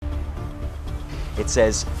It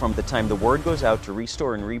says, from the time the word goes out to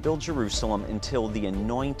restore and rebuild Jerusalem until the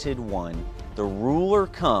anointed one, the ruler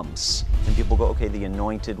comes. And people go, okay, the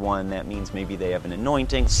anointed one, that means maybe they have an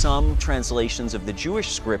anointing. Some translations of the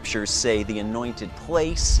Jewish scriptures say the anointed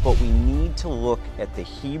place, but we need to look at the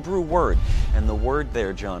Hebrew word. And the word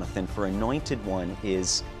there, Jonathan, for anointed one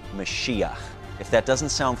is Mashiach. If that doesn't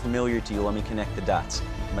sound familiar to you, let me connect the dots.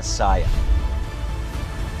 Messiah.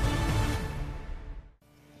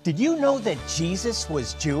 Did you know that Jesus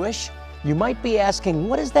was Jewish? You might be asking,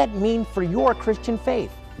 what does that mean for your Christian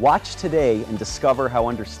faith? Watch today and discover how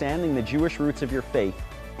understanding the Jewish roots of your faith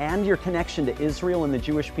and your connection to Israel and the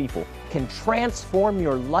Jewish people Can transform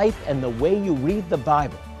your life and the way you read the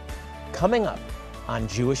Bible. Coming up on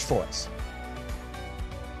Jewish Voice.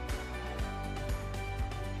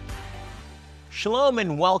 Shalom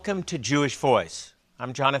and welcome to Jewish Voice.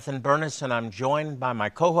 I'm Jonathan Bernis and I'm joined by my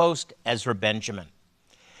co-host Ezra Benjamin.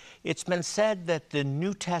 It's been said that the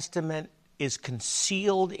New Testament is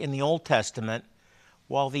concealed in the Old Testament,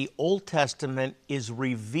 while the Old Testament is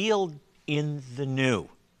revealed in the New.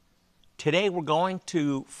 Today we're going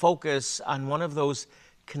to focus on one of those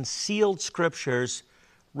concealed scriptures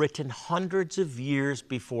written hundreds of years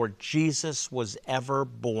before Jesus was ever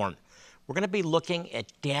born. We're going to be looking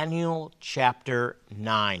at Daniel chapter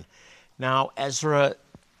 9. Now, Ezra,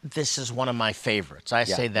 this is one of my favorites. I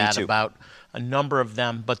say that about a number of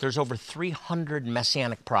them, but there's over 300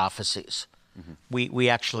 Messianic prophecies. Mm-hmm. We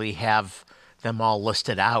actually have them all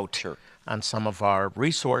listed out on some of our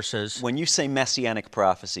resources. When you say Messianic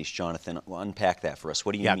prophecies, Jonathan, unpack that for us.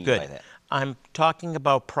 What do you mean by that? I'm talking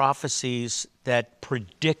about prophecies that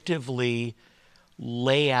predictively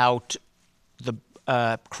lay out the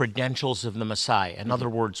credentials of the Messiah. In other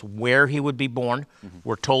words, where he would be born.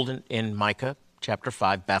 We're told in Micah chapter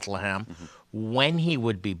 5, Bethlehem, when he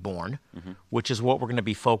would be born, which is what we're going to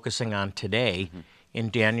be focusing on today in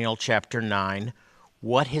Daniel chapter 9,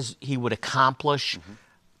 what he would accomplish,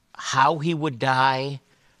 how he would die,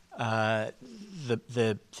 the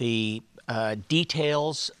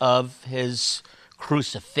details of his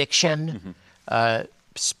crucifixion,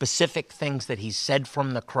 specific things that he said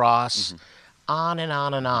from the cross, on and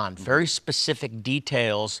on and on. Very specific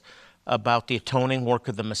details about the atoning work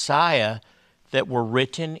of the Messiah that were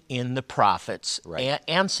written in the prophets,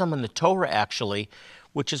 and some in the Torah, actually,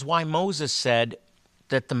 which is why Moses said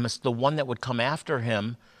that the one that would come after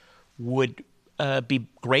him would be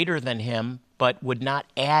greater than him, but would not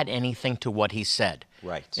add anything to what he said.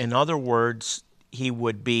 In other words, he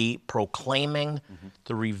would be proclaiming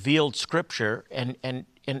the revealed scripture, and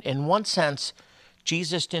in one sense,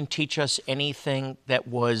 Jesus didn't teach us anything that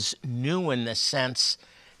was new in the sense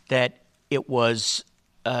that it was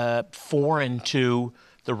foreign to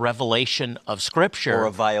the revelation of Scripture. Or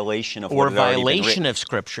a violation of or what had already been violation written. of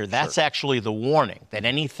Scripture. That's actually the warning, that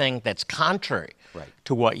anything that's contrary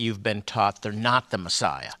to what you've been taught, they're not the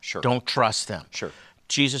Messiah. Don't trust them.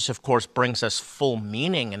 Jesus, of course, brings us full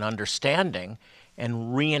meaning and understanding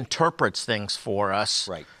and reinterprets things for us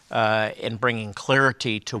in bringing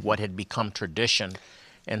clarity to what had become tradition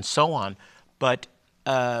and so on. But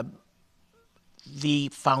the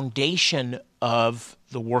foundation of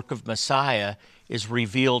the work of Messiah is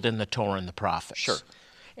revealed in the Torah and the prophets.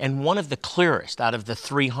 And one of the clearest out of the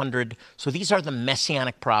 300, so these are the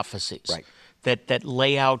Messianic prophecies that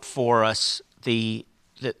lay out for us the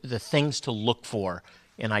things to look for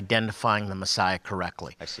in identifying the Messiah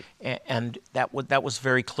correctly. And that was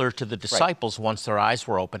very clear to the disciples once their eyes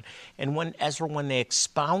were open. And when they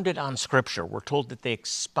expounded on Scripture, we're told that they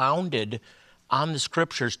expounded on the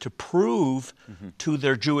Scriptures to prove to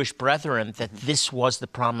their Jewish brethren that this was the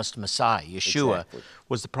promised Messiah. Yeshua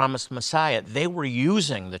was the promised Messiah. They were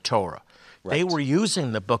using the Torah. They were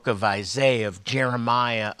using the book of Isaiah, of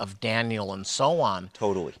Jeremiah, of Daniel, and so on.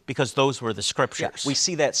 Because those were the Scriptures. We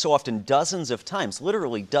see that so often, dozens of times,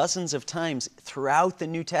 literally dozens of times throughout the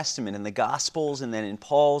New Testament, in the Gospels, and then in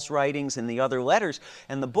Paul's writings and the other letters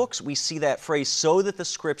and the books, we see that phrase, so that the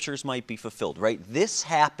Scriptures might be fulfilled, This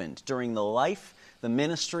happened during the life, the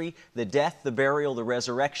ministry, the death, the burial, the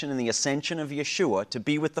resurrection, and the ascension of Yeshua to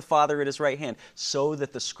be with the Father at his right hand, so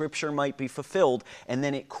that the Scripture might be fulfilled. And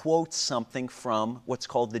then it quotes something from what's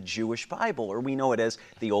called the Jewish Bible, or we know it as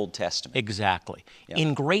the Old Testament.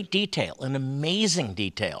 In great detail, in amazing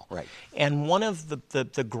detail. And one of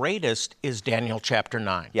the greatest is Daniel chapter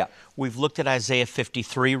 9. We've looked at Isaiah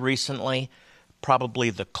 53 recently,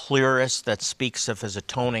 probably the clearest that speaks of his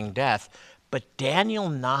atoning death. But Daniel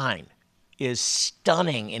 9 is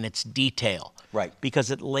stunning in its detail, because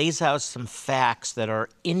it lays out some facts that are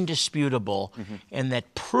indisputable and that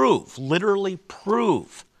literally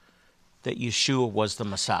prove that Yeshua was the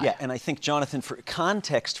Messiah. Yeah, and I think, Jonathan, for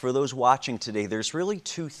context for those watching today, there's really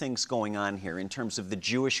two things going on here in terms of the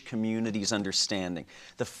Jewish community's understanding.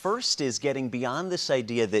 The first is getting beyond this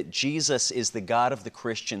idea that Jesus is the God of the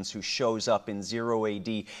Christians who shows up in 0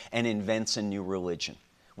 AD and invents a new religion.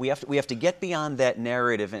 We have to get beyond that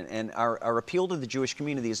narrative, and our appeal to the Jewish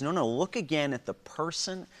community is, no, look again at the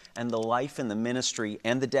person and the life and the ministry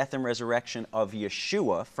and the death and resurrection of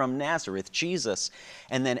Yeshua from Nazareth, Jesus,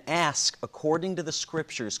 and then ask, according to the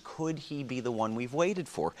Scriptures, could he be the one we've waited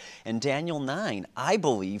for? And Daniel 9, I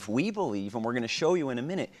believe, we believe, and we're going to show you in a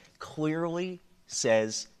minute, clearly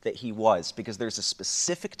says that he was, because there's a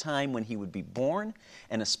specific time when he would be born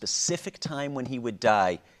and a specific time when he would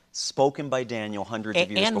die, spoken by Daniel hundreds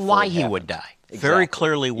of years before and why it he happened. would die. Exactly. Very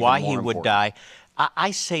clearly Even why more he would important. die.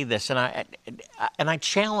 I say this, and I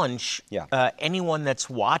challenge anyone that's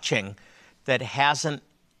watching that hasn't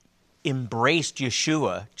embraced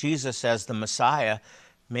Yeshua, Jesus, as the Messiah.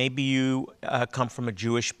 Maybe you come from a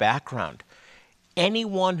Jewish background.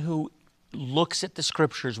 Anyone who looks at the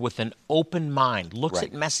Scriptures with an open mind, looks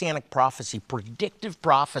at Messianic prophecy, predictive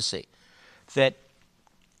prophecy, that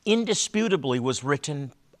indisputably was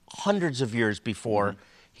written hundreds of years before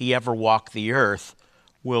he ever walked the earth,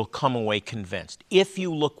 will come away convinced, if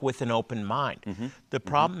you look with an open mind. The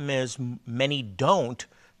problem is many don't.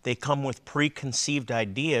 They come with preconceived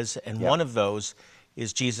ideas, and one of those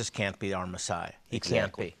is Jesus can't be our Messiah. He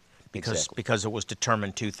can't be, because it was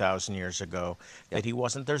determined 2,000 years ago that he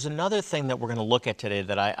wasn't. There's another thing that we're going to look at today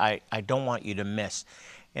that I don't want you to miss,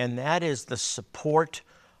 and that is the support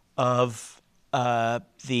of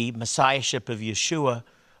the Messiahship of Yeshua,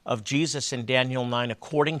 of Jesus in Daniel 9,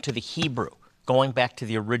 according to the Hebrew, going back to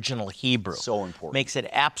the original Hebrew. So important. Makes it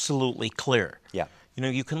absolutely clear. Yeah. You know,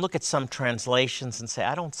 you can look at some translations and say,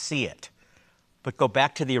 I don't see it. But go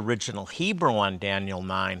back to the original Hebrew on Daniel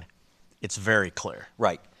 9, it's very clear.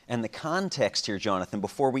 Right. And the context here, Jonathan,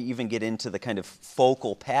 before we even get into the kind of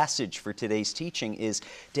focal passage for today's teaching, is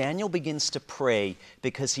Daniel begins to pray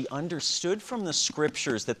because he understood from the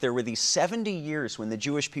Scriptures that there were these 70 years when the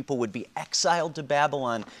Jewish people would be exiled to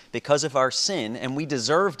Babylon because of our sin, and we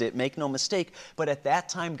deserved it, make no mistake. But at that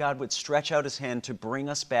time, God would stretch out his hand to bring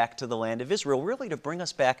us back to the land of Israel, really to bring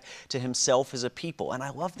us back to himself as a people. And I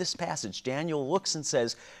love this passage. Daniel looks and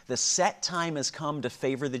says, the set time has come to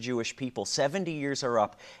favor the Jewish people. 70 years are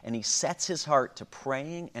up. And he sets his heart to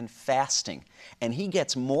praying and fasting. And he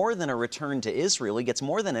gets more than a return to Israel. He gets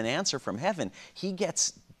more than an answer from heaven. He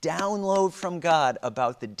gets download from God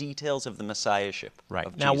about the details of the Messiahship. Right.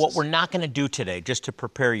 Of Now, Jesus. what we're not going to do today, just to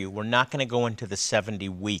prepare you, we're not going to go into the 70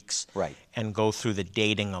 weeks and go through the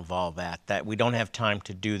dating of all that. We don't have time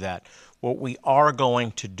to do that. What we are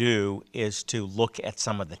going to do is to look at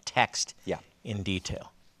some of the text in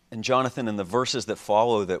detail. And Jonathan, in the verses that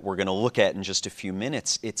follow that we're going to look at in just a few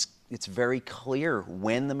minutes, it's very clear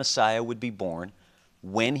when the Messiah would be born,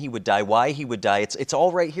 when he would die, why he would die. It's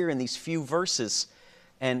all right here in these few verses.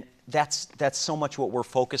 And that's so much what we're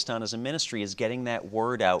focused on as a ministry, is getting that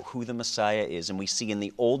word out, who the Messiah is. And we see in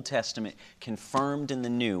the Old Testament, confirmed in the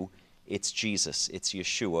New, it's Jesus, it's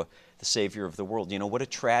Yeshua, the Savior of the world. You know, what a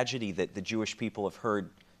tragedy that the Jewish people have heard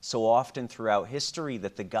so often throughout history,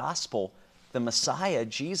 that the gospel, the Messiah,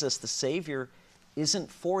 Jesus, the Savior,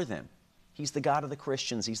 isn't for them. He's the God of the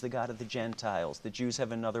Christians. He's the God of the Gentiles. The Jews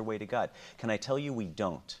have another way to God. Can I tell you we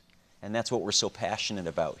don't? And that's what we're so passionate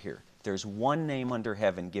about here. There's one name under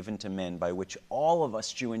heaven given to men by which all of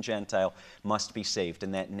us, Jew and Gentile, must be saved,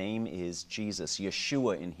 and that name is Jesus,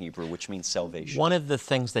 Yeshua in Hebrew, which means salvation. One of the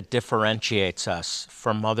things that differentiates us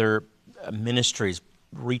from other ministries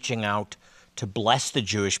reaching out to bless the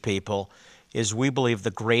Jewish people is we believe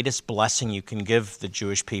the greatest blessing you can give the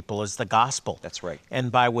Jewish people is the gospel. That's right.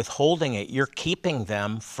 And by withholding it, you're keeping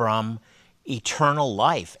them from eternal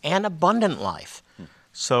life and abundant life.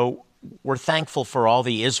 So we're thankful for all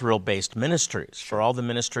the Israel-based ministries, for all the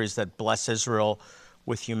ministries that bless Israel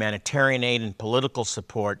with humanitarian aid and political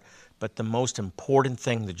support. But the most important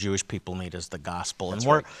thing the Jewish people need is the gospel.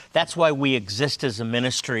 And that's why we exist as a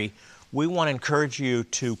ministry. We want to encourage you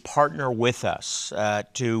to partner with us,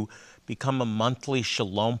 to become a monthly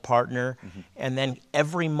Shalom partner, and then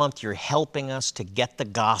every month you're helping us to get the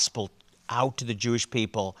gospel out to the Jewish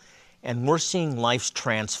people, and we're seeing lives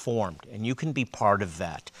transformed, and you can be part of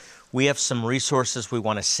that. We have some resources we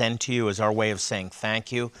want to send to you as our way of saying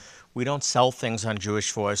thank you. We don't sell things on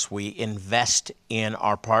Jewish Voice. We invest in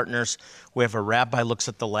our partners. We have a Rabbi Looks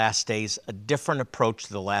at the Last Days, a different approach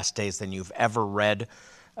to the last days than you've ever read.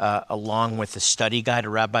 Along with the study guide, a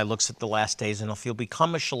Rabbi Looks at the Last Days. And if you'll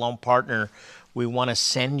become a Shalom partner, we want to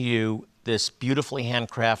send you this beautifully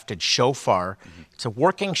handcrafted shofar. It's a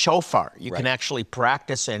working shofar. You can actually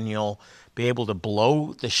practice, and you'll be able to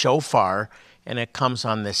blow the shofar, and it comes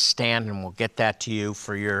on this stand, and we'll get that to you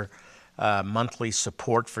for your monthly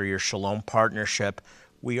support for your Shalom Partnership.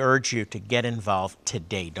 We urge you to get involved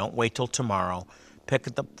today. Don't wait till tomorrow. Pick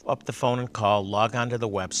up the phone and call, log on to the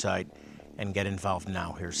website, and get involved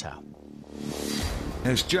now. Here's how.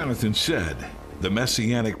 As Jonathan said, the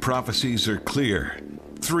Messianic prophecies are clear.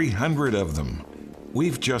 300 of them.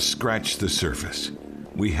 We've just scratched the surface.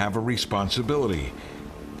 We have a responsibility,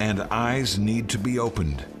 and eyes need to be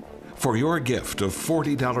opened. For your gift of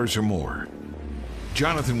 $40 or more,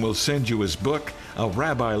 Jonathan will send you his book, A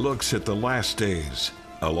Rabbi Looks at the Last Days,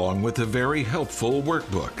 along with a very helpful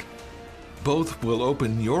workbook. Both will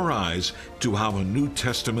open your eyes to how a New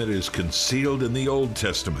Testament is concealed in the Old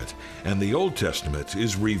Testament, and the Old Testament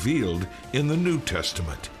is revealed in the New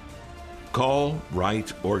Testament. Call,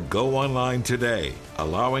 write, or go online today,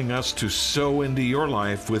 allowing us to sow into your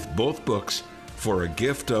life with both books for a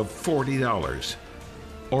gift of $40.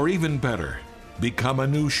 Or even better, become a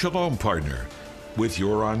new Shalom Partner with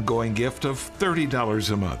your ongoing gift of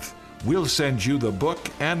 $30 a month. We'll send you the book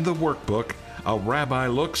and the workbook, A Rabbi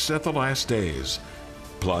Looks at the Last Days.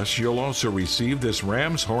 Plus, you'll also receive this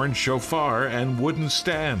ram's horn shofar and wooden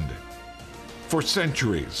stand. For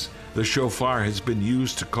centuries, the shofar has been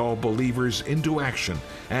used to call believers into action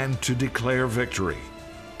and to declare victory.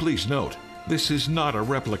 Please note, this is not a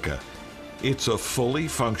replica. It's a fully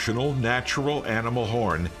functional, natural animal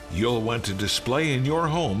horn you'll want to display in your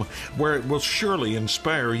home, where it will surely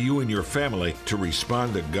inspire you and your family to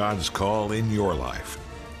respond to God's call in your life.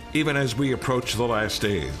 Even as we approach the last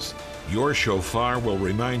days, your shofar will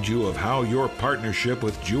remind you of how your partnership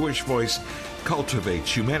with Jewish Voice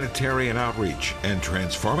cultivates humanitarian outreach and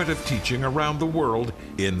transformative teaching around the world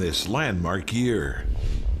in this landmark year.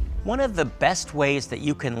 One of the best ways that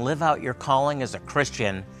you can live out your calling as a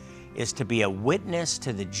Christian is to be a witness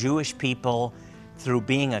to the Jewish people through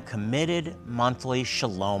being a committed monthly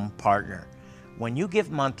Shalom Partner. When you give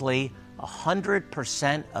monthly,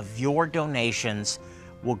 100% of your donations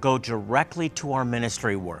will go directly to our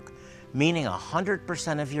ministry work, meaning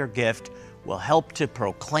 100% of your gift will help to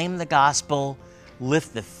proclaim the gospel,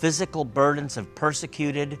 lift the physical burdens of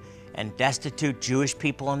persecuted and destitute Jewish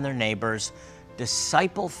people and their neighbors,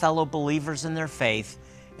 disciple fellow believers in their faith,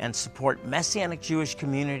 and support Messianic Jewish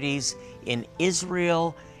communities in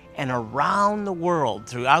Israel and around the world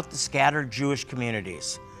throughout the scattered Jewish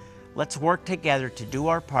communities. Let's work together to do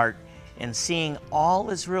our part in seeing all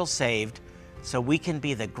Israel saved, so we can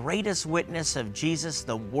be the greatest witness of Jesus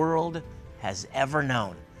the world has ever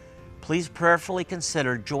known. Please prayerfully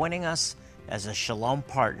consider joining us as a Shalom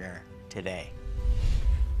Partner today.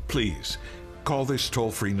 Please, call this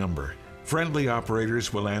toll-free number. Friendly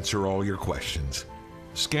operators will answer all your questions.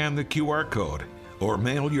 Scan the QR code or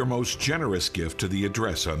mail your most generous gift to the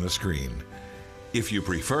address on the screen. If you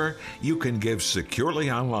prefer, you can give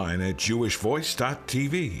securely online at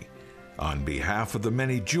jewishvoice.tv. On behalf of the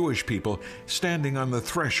many Jewish people standing on the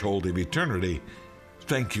threshold of eternity,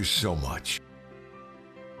 thank you so much.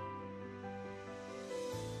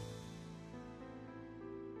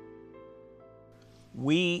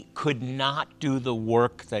 We could not do the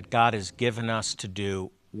work that God has given us to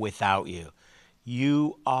do without you.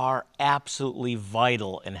 You are absolutely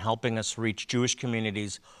vital in helping us reach Jewish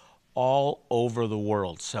communities all over the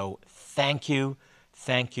world. So thank you,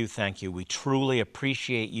 thank you, thank you. We truly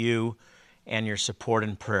appreciate you and your support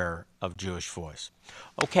and prayer of Jewish Voice.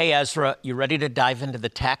 Okay, Ezra, you ready to dive into the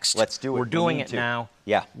text? Let's do it. We're doing it now.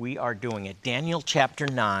 Yeah. We are doing it. Daniel chapter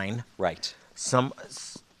 9. Right. Some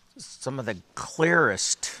of the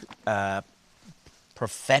clearest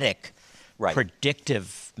prophetic,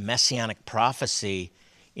 predictive messianic prophecy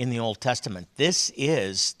in the Old Testament. This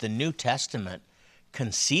is the New Testament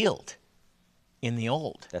concealed in the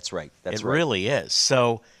Old. That's right. It really is.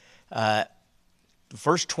 So,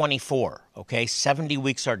 verse 24, okay, 70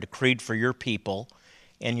 weeks are decreed for your people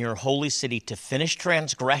and your holy city to finish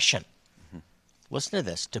transgression. Mm-hmm. Listen to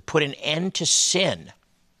this, to put an end to sin.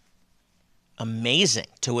 Amazing.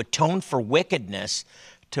 To atone for wickedness,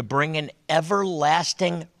 to bring in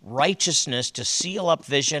everlasting righteousness, to seal up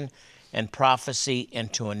vision and prophecy,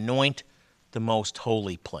 and to anoint the most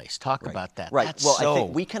holy place. Talk Right. about that. Right. That's Well, so I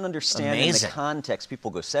think we can understand amazing. in the context.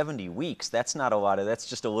 People go 70 weeks. That's not a lot of. That's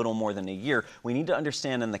just a little more than a year. We need to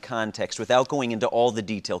understand in the context, without going into all the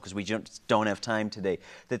detail, because we just don't have time today,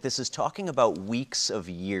 that this is talking about weeks of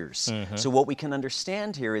years. So what we can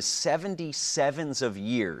understand here is 77s of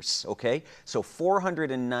years. Okay. So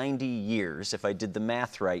 490 years, if I did the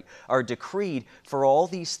math right, are decreed for all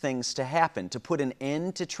these things to happen, to put an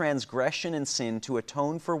end to transgression and sin, to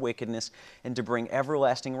atone for wickedness, and to bring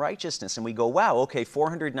everlasting righteousness. And we go, wow, okay,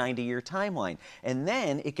 490-year timeline. And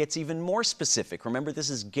then it gets even more specific. Remember, this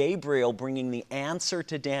is Gabriel bringing the answer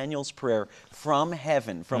to Daniel's prayer from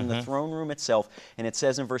heaven, from the throne room itself. And it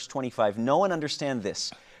says in verse 25, "Know and understand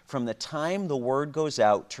this, from the time the word goes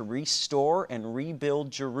out to restore and rebuild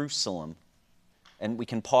Jerusalem," and we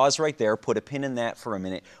can pause right there, put a pin in that for a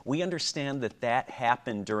minute. We understand that that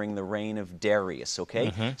happened during the reign of Darius,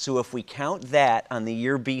 okay? So if we count that on the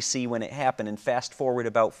year BC when it happened and fast forward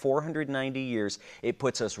about 490 years, it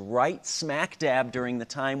puts us right smack dab during the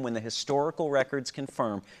time when the historical records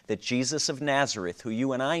confirm that Jesus of Nazareth, who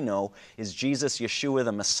you and I know is Jesus Yeshua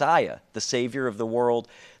the Messiah, the Savior of the world,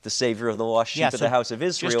 the Savior of the lost sheep of the house of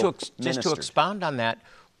Israel, just to ministered. expound on that,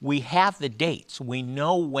 we have the dates. We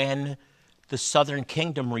know when the southern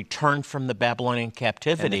kingdom returned from the Babylonian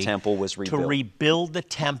captivity. And the temple was rebuilt. To rebuild the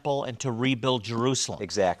temple and to rebuild Jerusalem.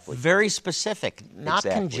 Exactly. Very specific, not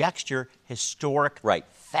Exactly. conjecture, historic Right.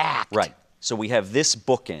 fact. Right. So we have this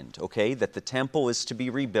bookend, okay, that the temple is to be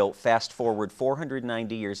rebuilt. Fast forward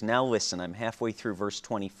 490 years. Now listen, I'm halfway through verse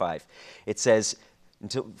 25. It says,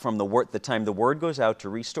 from the time the word goes out to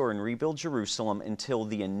restore and rebuild Jerusalem until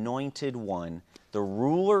the anointed one, the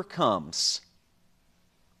ruler, comes.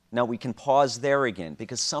 Now we can pause there again,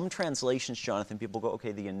 because some translations, Jonathan, people go,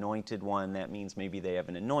 okay, the anointed one, that means maybe they have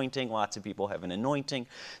an anointing. Lots of people have an anointing.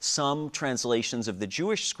 Some translations of the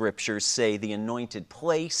Jewish scriptures say the anointed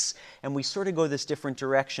place, and we sort of go this different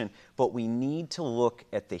direction, but we need to look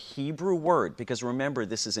at the Hebrew word, because remember,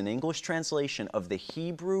 this is an English translation of the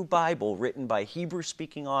Hebrew Bible written by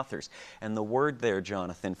Hebrew-speaking authors, and the word there,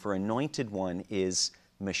 Jonathan, for anointed one is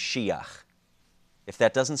Mashiach. If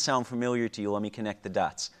that doesn't sound familiar to you, let me connect the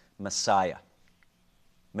dots. Messiah.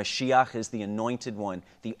 Mashiach is the anointed one.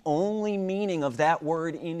 The only meaning of that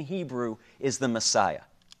word in Hebrew is the Messiah,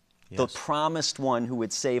 the promised one who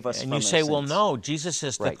would save us from our sins. And you say, well, no, Jesus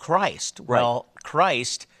is the Right. Christ. Right. Well,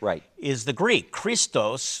 Christ Right. is the Greek,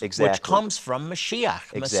 Christos, Exactly. which comes from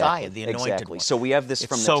Mashiach, Messiah, the anointed one. So we have this It's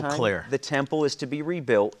from so the time clear. the temple is to be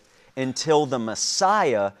rebuilt until the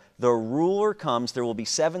Messiah, the ruler, comes. There will be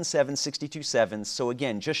 62 sevens. So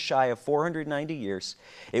again, just shy of 490 years.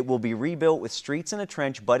 It will be rebuilt with streets and a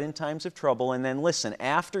trench, but in times of trouble. And then listen,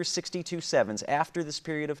 after 62 sevens, after this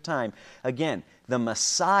period of time, again, the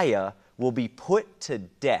Messiah will be put to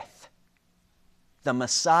death. The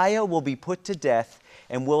Messiah will be put to death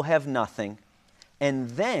and will have nothing.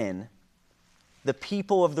 And then the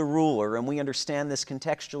people of the ruler, and we understand this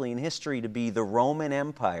contextually in history to be the Roman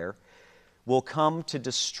Empire, will come to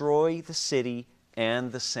destroy the city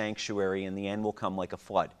and the sanctuary, and the end will come like a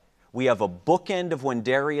flood. We have a bookend of when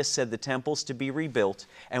Darius said the temple's to be rebuilt,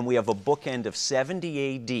 and we have a bookend of 70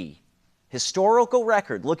 A.D. Historical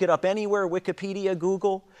record, look it up anywhere, Wikipedia,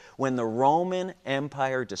 Google, when the Roman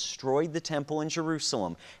Empire destroyed the temple in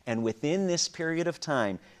Jerusalem. And within this period of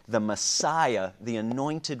time, the Messiah, the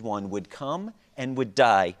anointed one, would come and would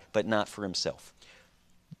die, but not for himself.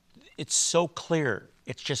 It's so clear.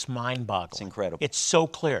 It's just mind-boggling. It's incredible. It's so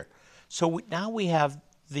clear. So now we have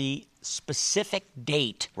the specific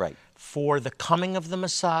date Right. for the coming of the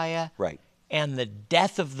Messiah Right. and the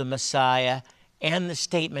death of the Messiah and the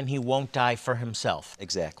statement he won't die for himself.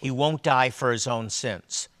 Exactly. He won't die for his own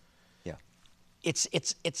sins. Yeah.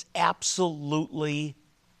 It's absolutely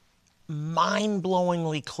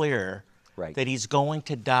mind-blowingly clear Right. that he's going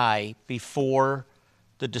to die before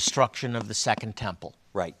the destruction of the Second Temple.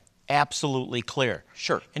 Right. Absolutely clear.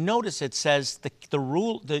 Sure. And notice it says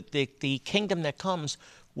the kingdom that comes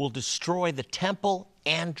will destroy the temple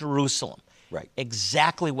and Jerusalem. Right.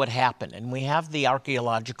 Exactly what happened. And we have the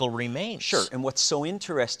archaeological remains. Sure. And what's so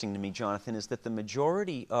interesting to me, Jonathan, is that the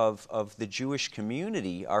majority of the Jewish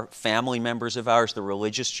community, our family members of ours, the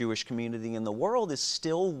religious Jewish community in the world, is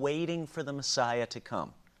still waiting for the Messiah to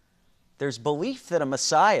come. There's belief that a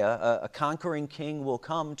Messiah, a conquering king, will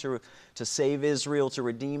come to save Israel, to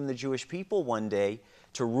redeem the Jewish people one day,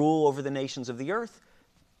 to rule over the nations of the earth.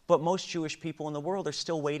 But most Jewish people in the world are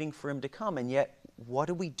still waiting for him to come. And yet, what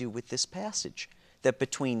do we do with this passage? That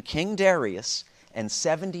between King Darius and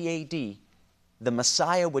 70 A.D., the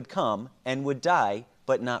Messiah would come and would die,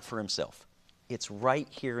 but not for himself. It's right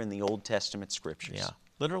here in the Old Testament scriptures. Yeah.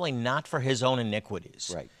 literally not for his own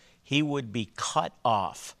iniquities. Right. He would be cut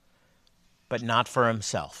off, but not for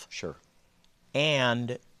himself. Sure.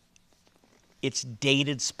 And it's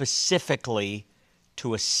dated specifically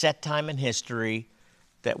to a set time in history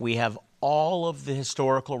that we have all of the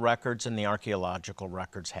historical records and the archaeological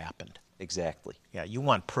records happened. Exactly. Yeah, you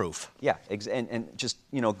want proof. Yeah, and just,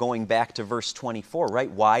 going back to verse 24,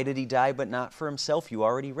 right? Why did he die but not for himself? You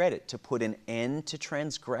already read it. To put an end to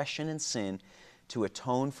transgression and sin, to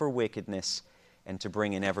atone for wickedness, and to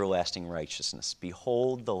bring in everlasting righteousness.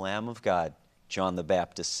 Behold the Lamb of God, John the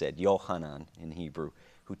Baptist said, Yohanan in Hebrew,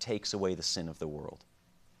 who takes away the sin of the world.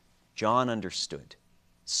 John understood.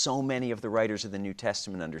 So many of the writers of the New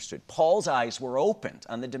Testament understood. Paul's eyes were opened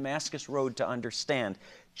on the Damascus Road to understand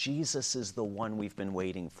Jesus is the one we've been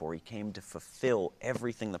waiting for. He came to fulfill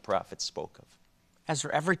everything the prophets spoke of.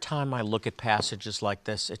 Ezra, every time I look at passages like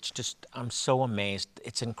this, I'm so amazed.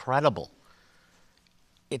 It's incredible.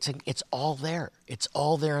 It's all there. It's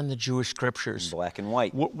all there in the Jewish scriptures. In black and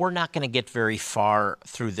white. We're not going to get very far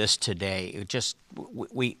through this today.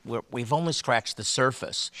 We've only scratched the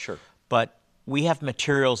surface. Sure. But we have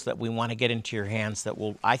materials that we want to get into your hands that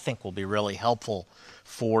I think will be really helpful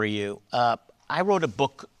for you. I wrote a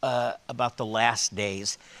book about the last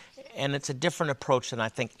days, and it's a different approach than I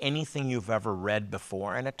think anything you've ever read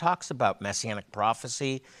before. And it talks about Messianic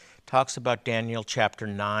prophecy, talks about Daniel chapter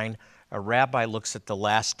 9. A rabbi looks at the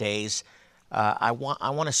last days. I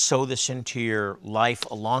want to sow this into your life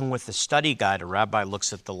along with the study guide. A rabbi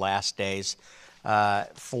looks at the last days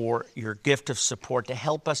for your gift of support to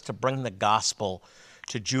help us to bring the gospel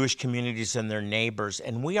to Jewish communities and their neighbors.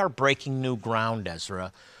 And we are breaking new ground,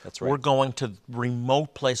 Ezra. That's right. We're going to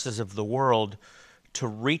remote places of the world to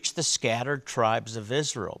reach the scattered tribes of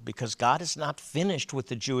Israel, because God is not finished with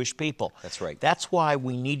the Jewish people. That's right. That's why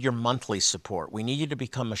we need your monthly support. We need you to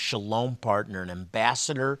become a shalom partner, an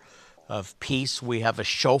ambassador of peace. We have a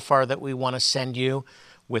shofar that we want to send you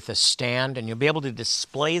with a stand, and you'll be able to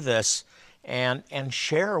display this and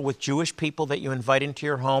share with Jewish people that you invite into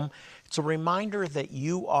your home. It's a reminder that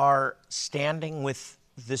you are standing with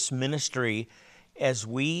this ministry as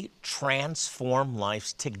we transform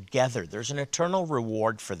lives together. There's an eternal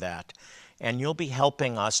reward for that. And you'll be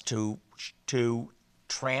helping us to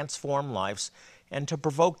transform lives and to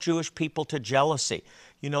provoke Jewish people to jealousy.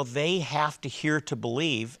 They have to hear to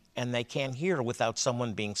believe, and they can't hear without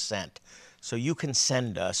someone being sent. So you can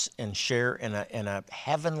send us and share in a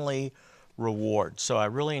heavenly reward. So I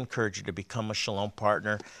really encourage you to become a Shalom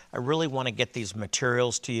partner. I really want to get these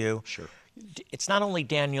materials to you. Sure. It's not only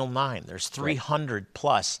Daniel 9. There's 300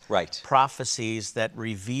 plus prophecies that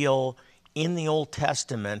reveal in the Old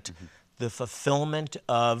Testament the fulfillment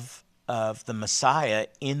of the Messiah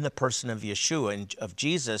in the person of Yeshua and of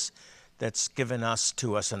Jesus that's given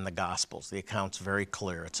to us in the Gospels. The account's very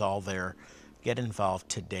clear. It's all there. Get involved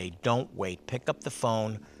today. Don't wait. Pick up the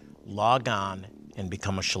phone, log on, and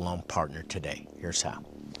become a Shalom partner today. Here's how.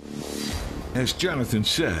 As Jonathan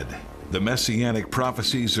said, the Messianic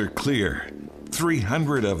prophecies are clear.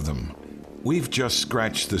 300 of them. We've just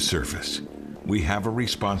scratched the surface. We have a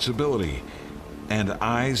responsibility, and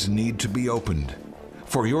eyes need to be opened.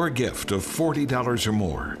 For your gift of $40 or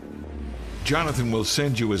more, Jonathan will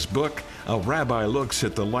send you his book, A Rabbi Looks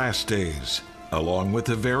at the Last Days, along with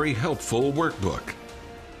a very helpful workbook.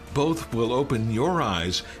 Both will open your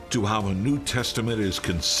eyes to how a New Testament is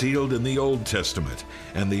concealed in the Old Testament,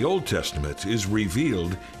 and the Old Testament is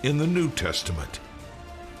revealed in the New Testament.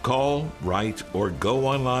 Call, write, or go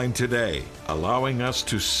online today, allowing us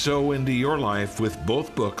to sow into your life with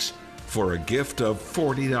both books for a gift of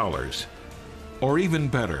 $40. Or even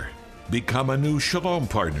better, become a new Shalom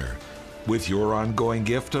partner with your ongoing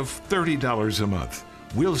gift of $30 a month.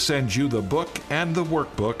 We'll send you the book and the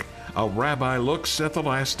workbook, A Rabbi Looks at the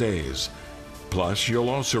Last Days. Plus, you'll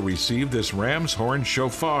also receive this ram's horn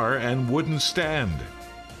shofar and wooden stand.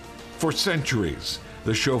 For centuries,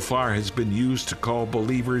 the shofar has been used to call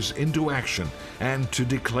believers into action and to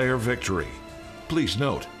declare victory. Please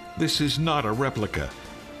note, this is not a replica.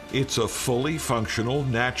 It's a fully functional,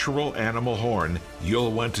 natural animal horn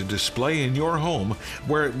you'll want to display in your home,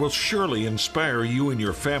 where it will surely inspire you and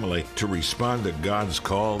your family to respond to God's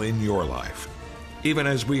call in your life. Even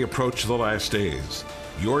as we approach the last days,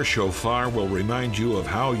 your shofar will remind you of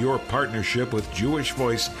how your partnership with Jewish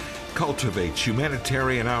Voice cultivates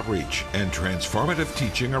humanitarian outreach and transformative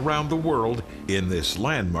teaching around the world in this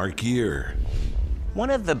landmark year. One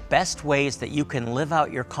of the best ways that you can live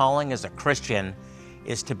out your calling as a Christian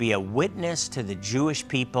is to be a witness to the Jewish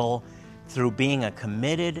people through being a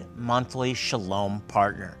committed monthly Shalom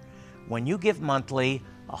partner. When you give monthly,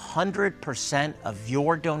 100% of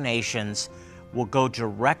your donations will go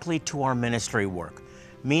directly to our ministry work,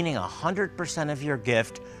 meaning 100% of your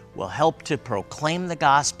gift will help to proclaim the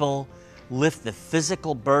gospel, lift the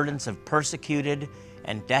physical burdens of persecuted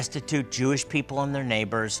and destitute Jewish people and their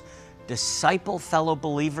neighbors, disciple fellow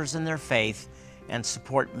believers in their faith, and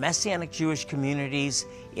support Messianic Jewish communities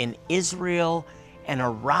in Israel and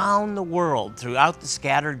around the world throughout the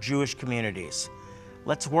scattered Jewish communities.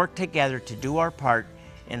 Let's work together to do our part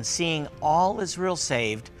in seeing all Israel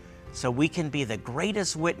saved so we can be the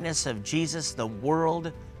greatest witness of Jesus the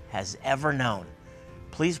world has ever known.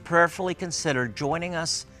 Please prayerfully consider joining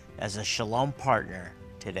us as a Shalom partner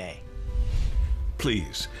today.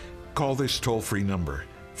 Please call this toll-free number.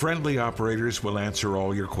 Friendly operators will answer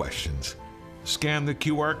all your questions. Scan the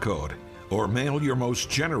QR code or mail your most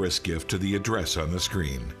generous gift to the address on the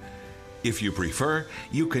screen. If you prefer,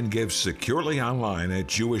 you can give securely online at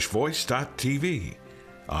jewishvoice.tv.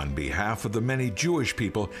 On behalf of the many Jewish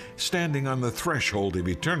people standing on the threshold of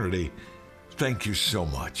eternity, thank you so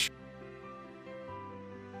much.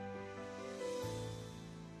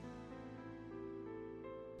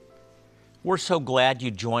 We're so glad you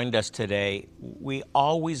joined us today. We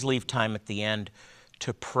always leave time at the end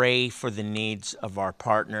to pray for the needs of our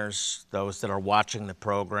partners, those that are watching the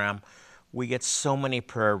program. We get so many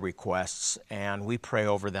prayer requests, and we pray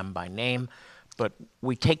over them by name, but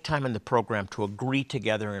we take time in the program to agree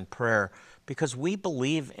together in prayer because we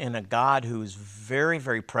believe in a God who's very,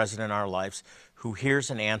 very present in our lives, who hears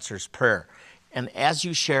and answers prayer. And as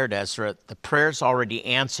you shared, Ezra, the prayer's already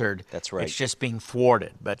answered. That's right. It's just being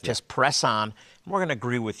thwarted. But just press on. We're going to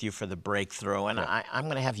agree with you for the breakthrough. And I'm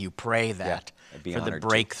going to have you pray that for the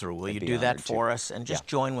breakthrough. Will you do that for us? And just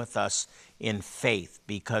join with us in faith.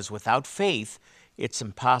 Because without faith, it's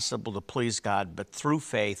impossible to please God. But through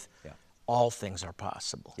faith, all things are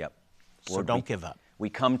possible. Yep. So Lord, don't give up. We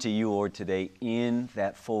come to you, Lord, today in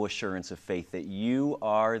that full assurance of faith that you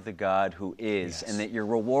are the God who is, and that you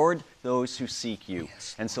reward those who seek you.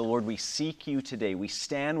 And so, Lord, we seek you today. We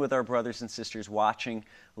stand with our brothers and sisters watching,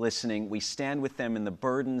 listening. We stand with them in the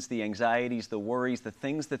burdens, the anxieties, the worries, the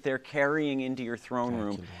things that they're carrying into your throne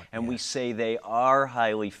room. And we say they are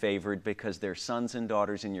highly favored because they're sons and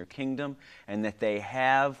daughters in your kingdom, and that they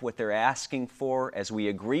have what they're asking for as we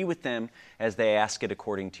agree with them as they ask it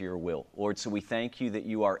according to your will. Lord, so we thank you that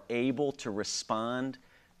you are able to respond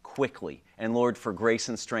quickly. And Lord, for grace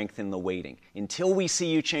and strength in the waiting. Until we see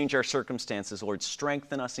you change our circumstances, Lord,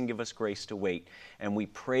 strengthen us and give us grace to wait. And we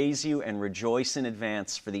praise you and rejoice in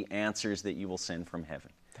advance for the answers that you will send from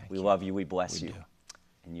heaven. We love you. We bless you.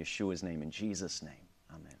 In Yeshua's name, in Jesus' name,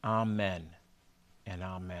 amen. Amen and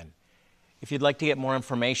amen. If you'd like to get more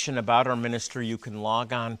information about our ministry, you can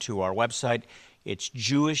log on to our website. It's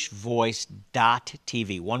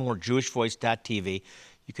jewishvoice.tv. One word, jewishvoice.tv.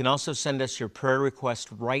 You can also send us your prayer request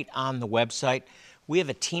right on the website. We have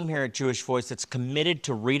a team here at Jewish Voice that's committed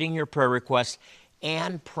to reading your prayer requests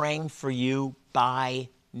and praying for you by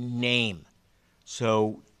name.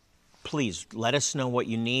 So please let us know what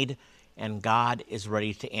you need, and God is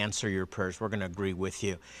ready to answer your prayers. We're going to agree with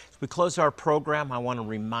you. As we close our program, I want to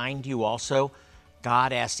remind you also,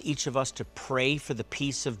 God asked each of us to pray for the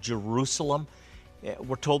peace of Jerusalem.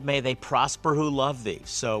 We're told, may they prosper who love thee.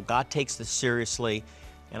 So God takes this seriously,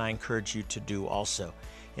 and I encourage you to do also.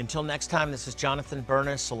 Until next time, this is Jonathan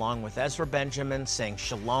Bernis along with Ezra Benjamin saying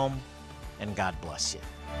shalom and God bless you.